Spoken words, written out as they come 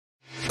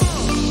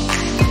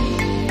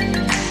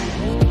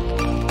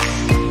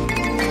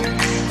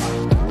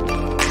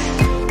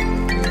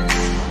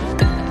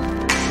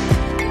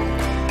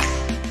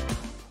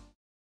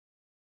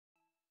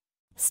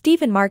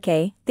Stephen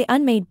Marche, The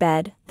Unmade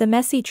Bed, The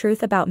Messy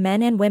Truth About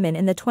Men and Women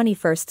in the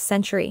 21st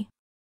Century.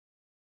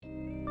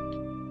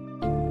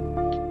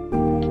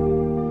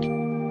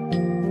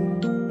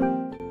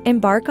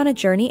 Embark on a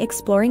journey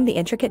exploring the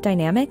intricate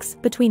dynamics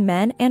between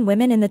men and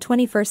women in the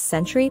 21st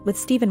century with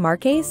Stephen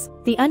Marche's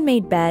The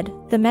Unmade Bed,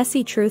 The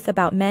Messy Truth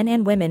About Men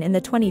and Women in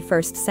the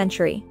 21st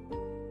Century.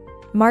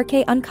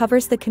 Marche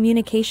uncovers the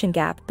communication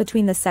gap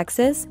between the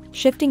sexes,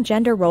 shifting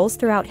gender roles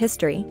throughout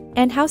history,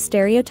 and how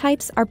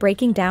stereotypes are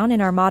breaking down in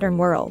our modern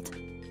world.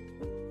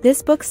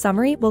 This book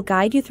summary will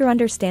guide you through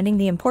understanding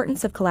the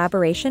importance of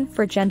collaboration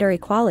for gender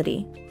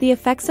equality, the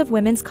effects of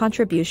women's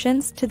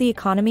contributions to the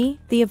economy,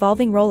 the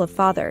evolving role of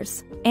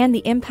fathers, and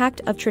the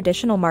impact of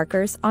traditional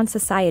markers on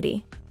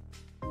society.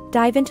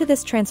 Dive into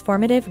this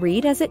transformative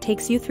read as it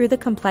takes you through the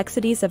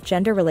complexities of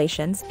gender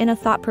relations in a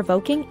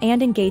thought-provoking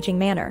and engaging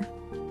manner.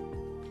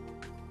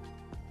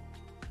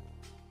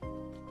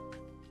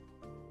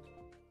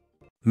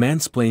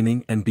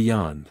 Mansplaining and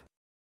Beyond.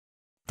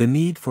 The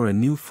need for a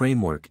new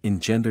framework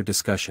in gender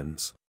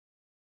discussions.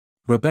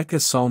 Rebecca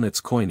Solnit's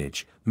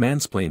coinage,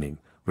 mansplaining,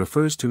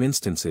 refers to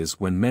instances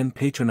when men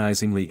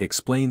patronizingly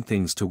explain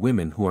things to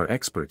women who are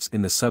experts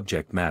in the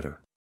subject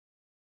matter.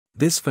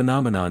 This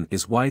phenomenon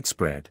is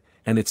widespread,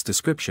 and its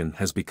description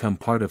has become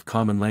part of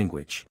common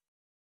language.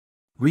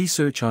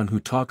 Research on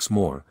who talks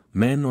more,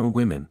 men or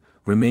women,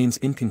 remains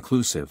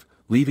inconclusive,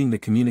 leaving the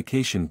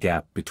communication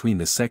gap between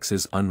the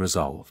sexes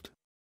unresolved.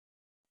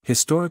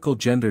 Historical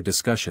gender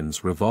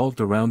discussions revolved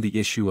around the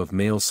issue of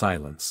male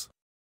silence.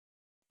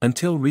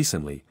 Until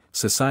recently,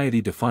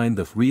 society defined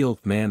the real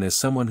man as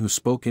someone who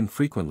spoke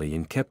infrequently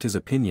and kept his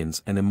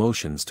opinions and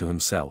emotions to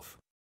himself.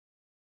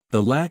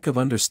 The lack of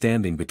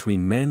understanding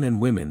between men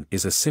and women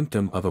is a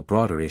symptom of a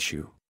broader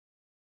issue.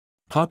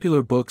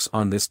 Popular books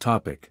on this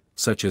topic,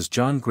 such as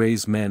John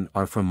Gray's Men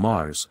Are From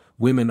Mars,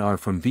 Women Are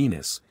From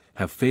Venus,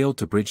 have failed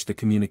to bridge the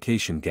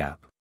communication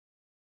gap.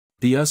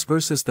 The us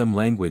versus them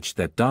language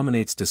that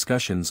dominates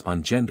discussions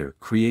on gender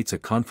creates a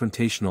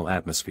confrontational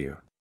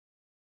atmosphere.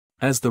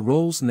 As the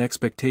roles and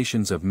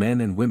expectations of men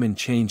and women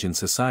change in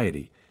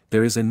society,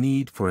 there is a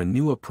need for a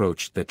new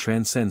approach that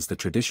transcends the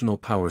traditional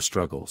power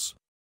struggles.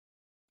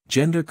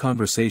 Gender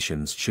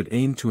conversations should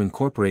aim to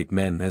incorporate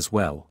men as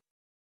well.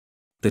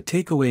 The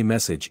takeaway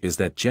message is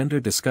that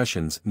gender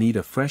discussions need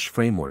a fresh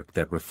framework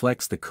that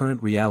reflects the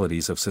current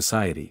realities of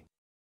society.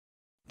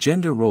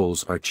 Gender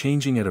roles are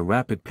changing at a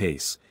rapid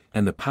pace,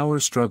 and the power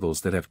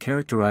struggles that have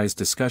characterized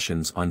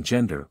discussions on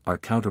gender are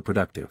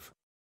counterproductive.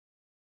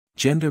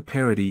 Gender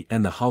parity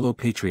and the hollow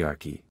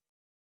patriarchy.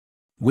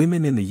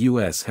 Women in the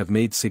U.S. have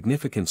made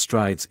significant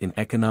strides in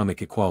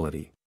economic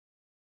equality.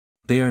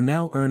 They are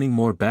now earning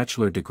more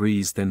bachelor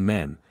degrees than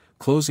men,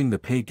 closing the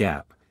pay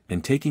gap,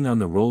 and taking on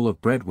the role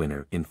of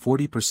breadwinner in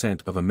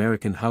 40% of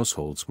American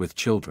households with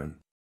children.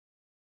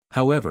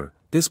 However,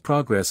 this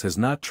progress has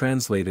not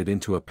translated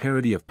into a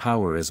parity of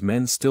power as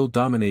men still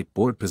dominate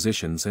board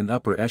positions and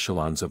upper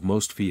echelons of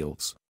most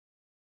fields.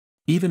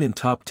 Even in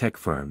top tech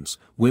firms,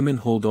 women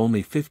hold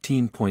only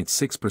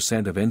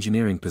 15.6% of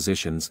engineering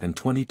positions and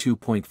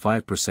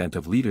 22.5%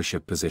 of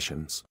leadership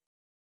positions.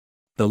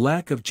 The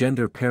lack of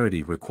gender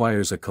parity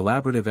requires a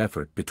collaborative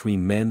effort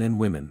between men and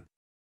women.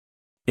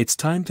 It's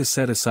time to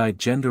set aside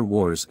gender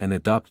wars and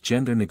adopt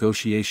gender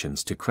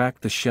negotiations to crack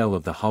the shell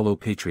of the hollow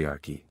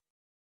patriarchy.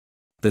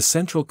 The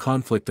central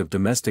conflict of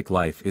domestic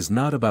life is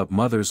not about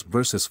mothers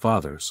versus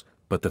fathers,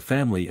 but the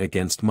family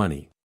against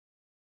money.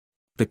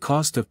 The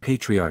cost of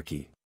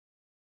patriarchy.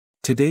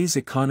 Today's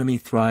economy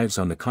thrives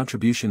on the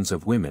contributions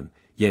of women,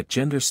 yet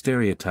gender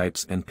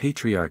stereotypes and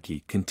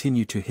patriarchy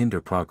continue to hinder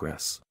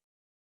progress.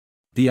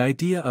 The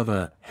idea of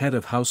a head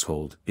of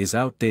household is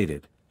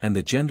outdated, and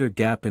the gender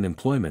gap in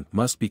employment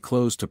must be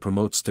closed to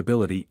promote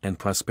stability and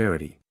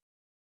prosperity.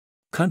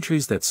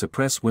 Countries that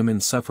suppress women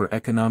suffer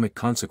economic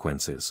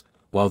consequences,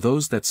 while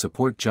those that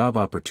support job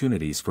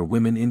opportunities for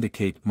women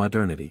indicate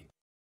modernity.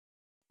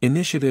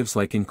 Initiatives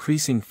like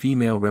increasing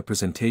female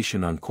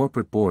representation on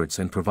corporate boards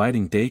and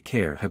providing day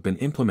care have been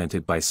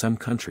implemented by some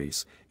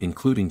countries,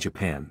 including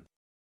Japan.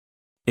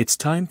 It's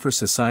time for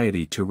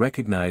society to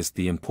recognize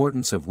the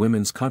importance of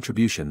women's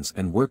contributions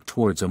and work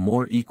towards a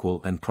more equal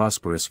and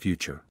prosperous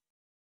future.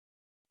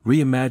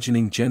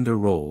 Reimagining gender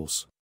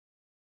roles.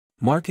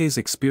 Marche's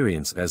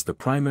experience as the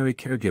primary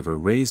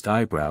caregiver raised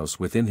eyebrows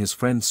within his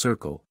friend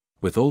circle,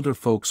 with older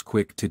folks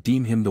quick to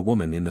deem him the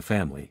woman in the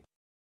family.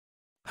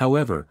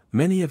 However,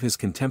 many of his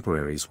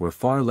contemporaries were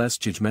far less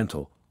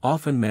judgmental,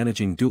 often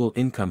managing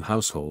dual-income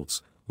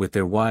households, with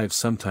their wives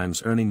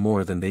sometimes earning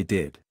more than they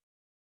did.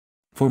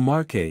 For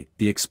Marche,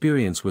 the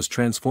experience was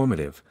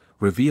transformative,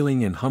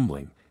 revealing and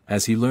humbling,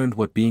 as he learned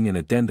what being an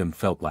addendum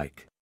felt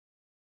like.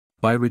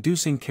 By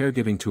reducing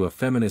caregiving to a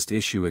feminist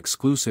issue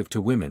exclusive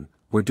to women,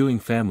 we're doing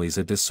families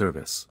a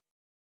disservice.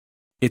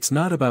 It's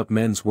not about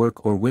men's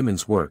work or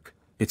women's work,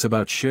 it's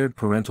about shared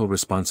parental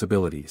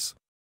responsibilities.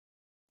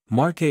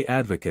 Marche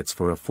advocates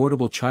for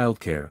affordable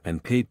childcare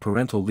and paid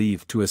parental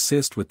leave to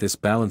assist with this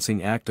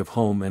balancing act of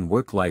home and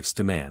work life's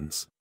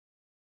demands.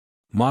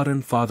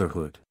 Modern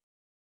fatherhood.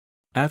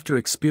 After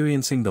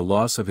experiencing the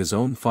loss of his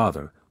own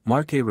father,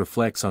 Marche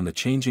reflects on the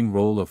changing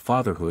role of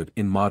fatherhood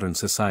in modern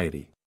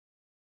society.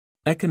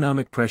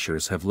 Economic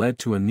pressures have led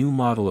to a new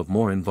model of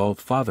more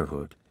involved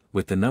fatherhood,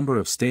 with the number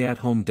of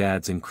stay-at-home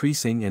dads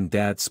increasing and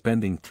dads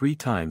spending 3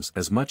 times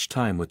as much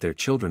time with their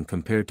children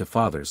compared to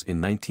fathers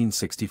in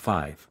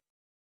 1965.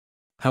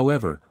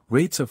 However,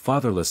 rates of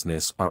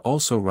fatherlessness are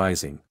also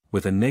rising,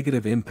 with a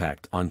negative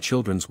impact on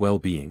children's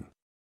well-being.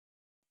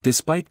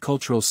 Despite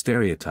cultural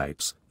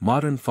stereotypes,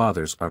 modern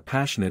fathers are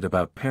passionate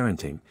about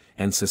parenting,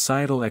 and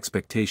societal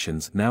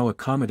expectations now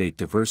accommodate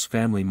diverse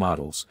family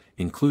models,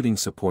 including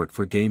support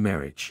for gay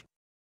marriage.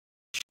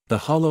 The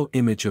hollow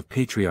image of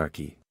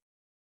patriarchy.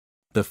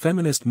 The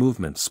feminist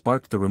movement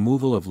sparked the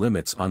removal of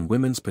limits on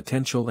women's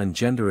potential and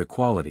gender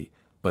equality,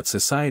 but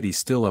society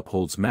still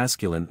upholds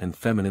masculine and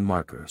feminine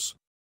markers.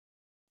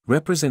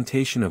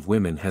 Representation of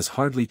women has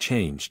hardly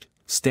changed,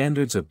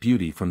 standards of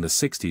beauty from the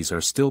 60s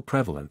are still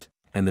prevalent,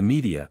 and the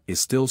media is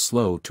still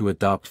slow to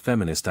adopt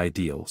feminist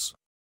ideals.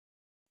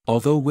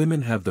 Although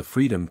women have the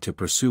freedom to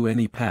pursue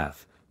any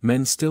path,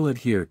 men still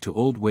adhere to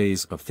old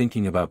ways of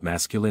thinking about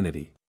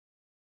masculinity.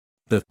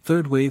 The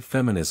third-wave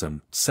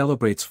feminism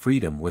celebrates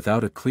freedom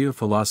without a clear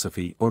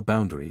philosophy or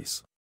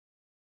boundaries.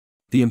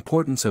 The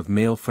importance of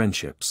male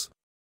friendships.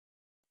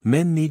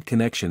 Men need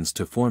connections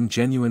to form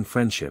genuine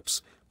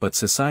friendships, but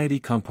society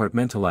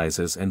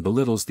compartmentalizes and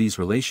belittles these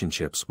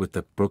relationships with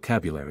the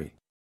vocabulary.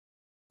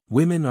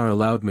 Women are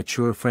allowed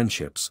mature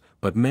friendships,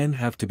 but men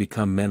have to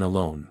become men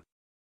alone.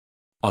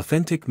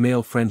 Authentic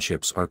male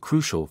friendships are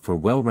crucial for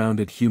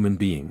well-rounded human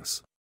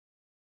beings.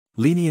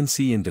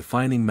 Leniency in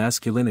defining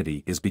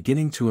masculinity is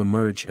beginning to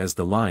emerge as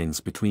the lines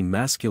between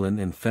masculine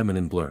and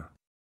feminine blur.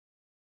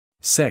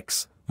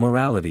 Sex,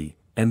 morality,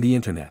 and the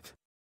Internet.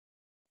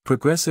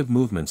 Progressive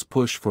movements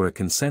push for a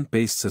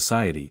consent-based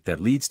society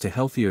that leads to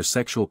healthier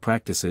sexual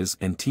practices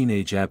and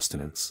teenage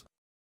abstinence.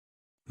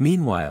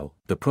 Meanwhile,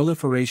 the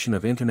proliferation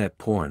of Internet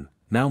porn,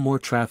 now more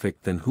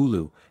trafficked than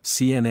Hulu,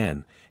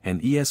 CNN,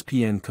 and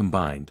ESPN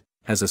combined,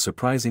 has a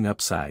surprising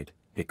upside.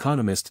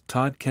 Economist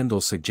Todd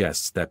Kendall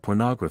suggests that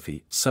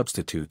pornography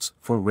substitutes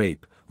for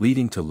rape,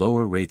 leading to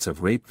lower rates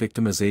of rape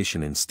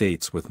victimization in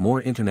states with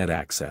more Internet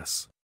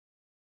access.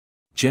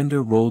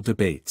 Gender role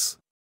debates.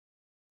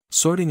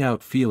 Sorting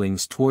out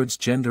feelings towards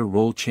gender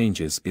role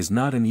changes is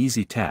not an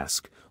easy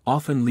task,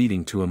 often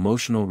leading to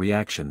emotional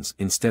reactions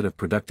instead of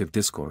productive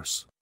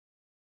discourse.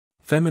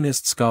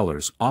 Feminist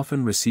scholars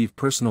often receive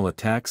personal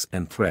attacks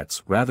and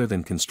threats rather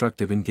than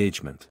constructive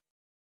engagement.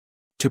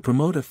 To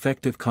promote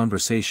effective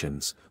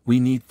conversations, we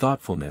need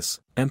thoughtfulness,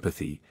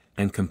 empathy,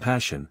 and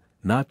compassion,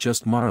 not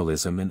just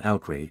moralism and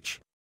outrage.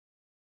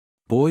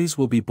 Boys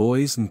will be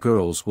boys and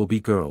girls will be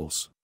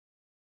girls.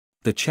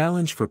 The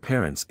challenge for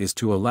parents is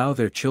to allow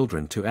their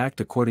children to act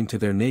according to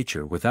their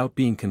nature without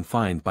being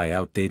confined by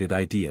outdated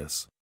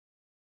ideas.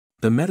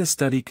 The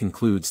meta-study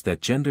concludes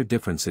that gender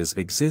differences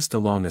exist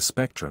along a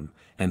spectrum,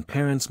 and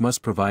parents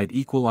must provide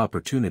equal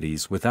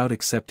opportunities without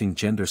accepting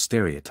gender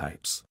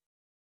stereotypes.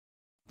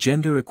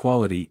 Gender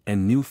equality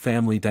and new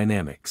family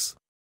dynamics.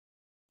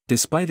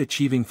 Despite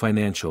achieving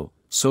financial,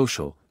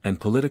 social, and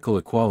political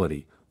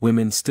equality,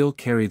 women still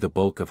carry the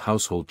bulk of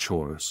household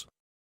chores.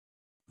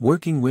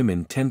 Working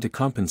women tend to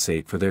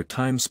compensate for their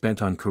time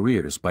spent on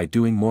careers by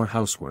doing more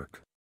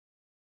housework.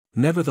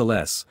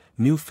 Nevertheless,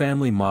 new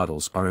family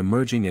models are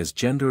emerging as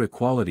gender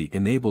equality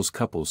enables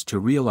couples to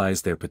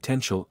realize their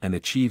potential and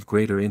achieve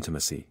greater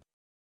intimacy.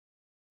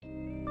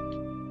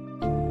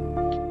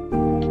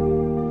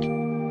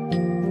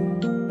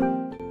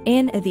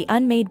 In The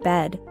Unmade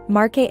Bed,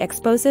 Marche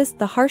exposes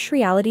the harsh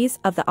realities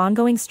of the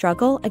ongoing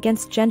struggle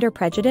against gender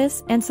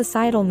prejudice and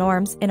societal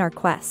norms in our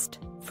quest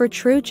for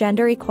true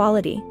gender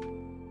equality.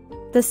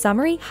 The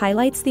summary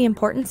highlights the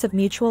importance of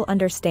mutual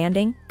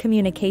understanding,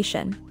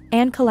 communication,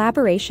 and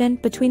collaboration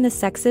between the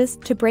sexes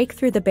to break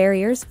through the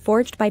barriers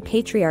forged by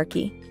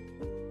patriarchy.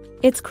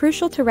 It's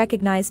crucial to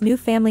recognize new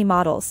family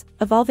models,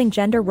 evolving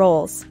gender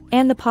roles,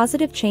 and the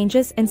positive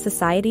changes in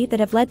society that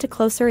have led to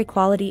closer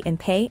equality in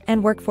pay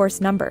and workforce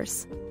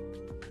numbers.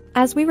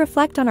 As we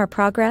reflect on our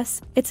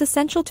progress, it's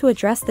essential to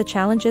address the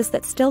challenges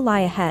that still lie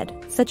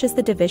ahead, such as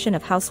the division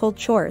of household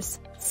chores,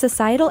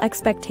 societal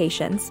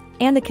expectations,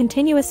 and the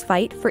continuous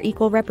fight for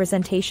equal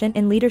representation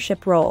in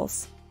leadership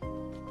roles.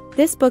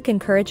 This book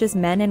encourages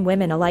men and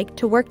women alike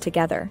to work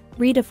together,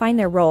 redefine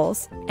their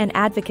roles, and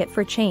advocate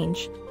for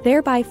change,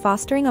 thereby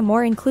fostering a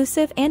more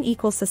inclusive and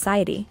equal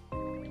society.